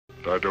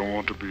But I don't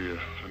want to be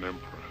an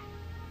emperor.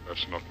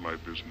 That's not my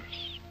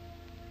business.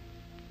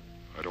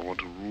 I don't want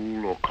to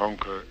rule or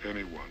conquer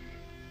anyone.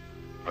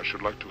 I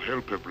should like to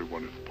help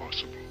everyone if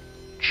possible.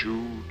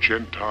 Jew,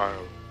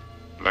 Gentile,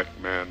 black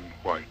man,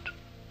 white.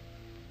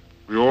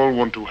 We all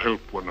want to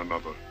help one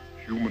another.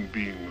 Human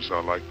beings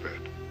are like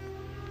that.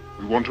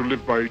 We want to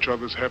live by each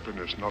other's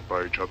happiness, not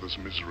by each other's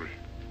misery.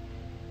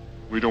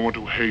 We don't want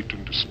to hate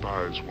and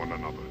despise one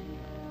another.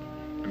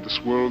 In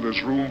this world,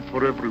 there's room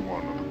for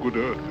everyone. The good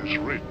earth is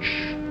rich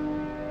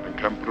and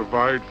can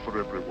provide for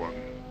everyone.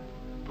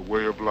 The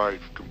way of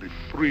life can be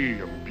free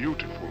and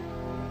beautiful,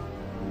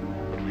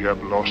 but we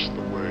have lost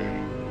the way.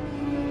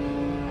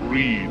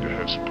 Greed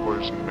has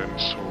poisoned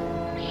men's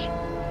souls,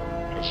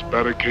 has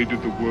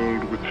barricaded the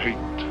world with hate,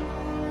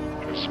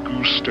 has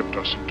goose-stepped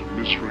us into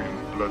misery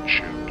and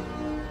bloodshed.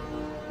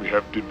 We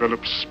have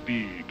developed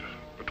speed,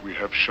 but we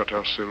have shut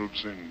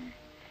ourselves in.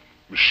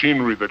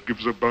 Machinery that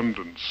gives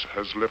abundance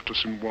has left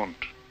us in want.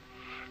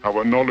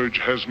 Our knowledge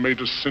has made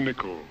us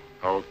cynical,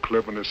 our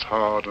cleverness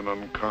hard and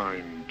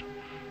unkind.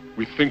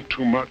 We think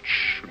too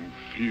much and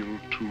feel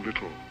too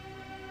little.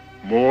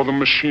 More than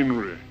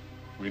machinery,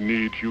 we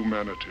need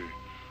humanity.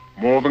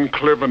 More than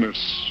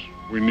cleverness,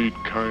 we need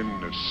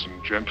kindness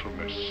and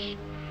gentleness.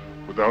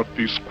 Without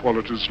these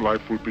qualities,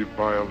 life will be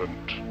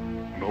violent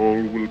and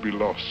all will be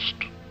lost.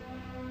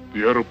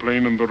 The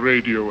aeroplane and the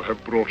radio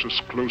have brought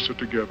us closer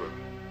together.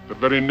 The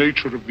very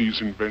nature of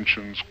these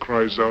inventions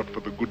cries out for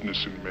the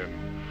goodness in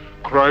men,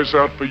 cries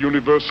out for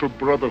universal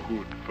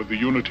brotherhood, for the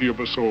unity of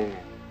us all.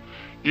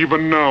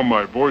 Even now,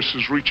 my voice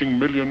is reaching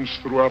millions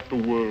throughout the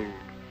world,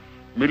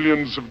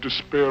 millions of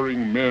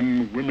despairing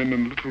men, women,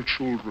 and little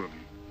children,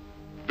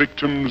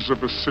 victims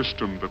of a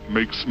system that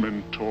makes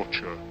men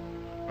torture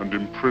and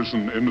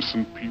imprison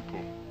innocent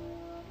people.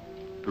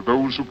 To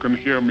those who can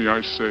hear me,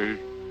 I say,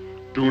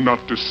 do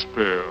not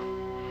despair.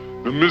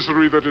 The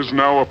misery that is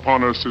now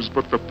upon us is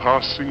but the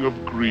passing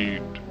of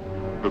greed,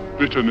 the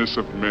bitterness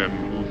of men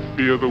who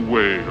fear the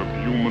way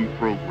of human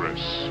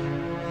progress.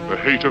 The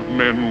hate of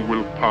men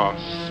will pass,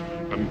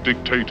 and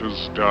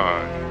dictators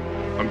die,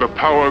 and the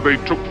power they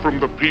took from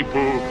the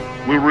people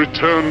will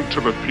return to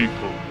the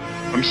people.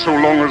 And so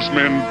long as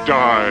men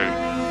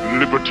die,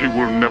 liberty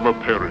will never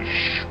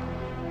perish.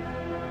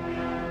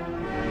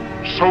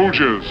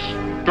 Soldiers,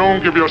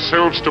 don't give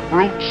yourselves to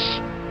brutes.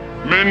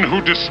 Men who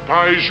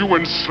despise you,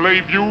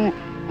 enslave you,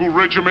 who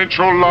regiment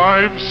your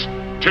lives,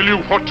 tell you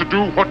what to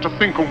do, what to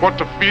think, and what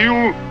to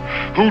feel,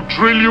 who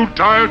drill you,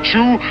 diet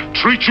you,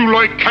 treat you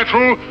like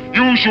cattle,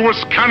 use you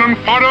as cannon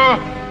fodder.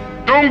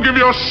 Don't give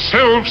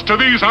yourselves to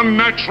these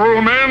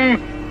unnatural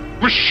men,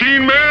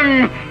 machine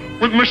men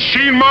with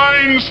machine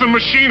minds and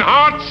machine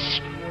hearts.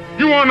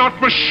 You are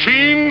not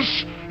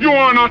machines, you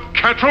are not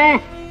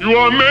cattle, you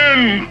are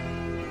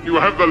men. You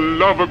have the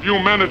love of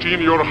humanity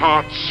in your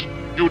hearts.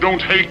 You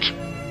don't hate.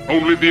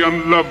 Only the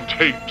unloved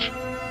hate,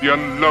 the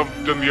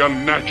unloved and the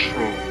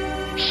unnatural.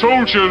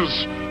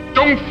 Soldiers,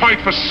 don't fight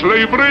for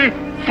slavery,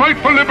 fight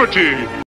for liberty.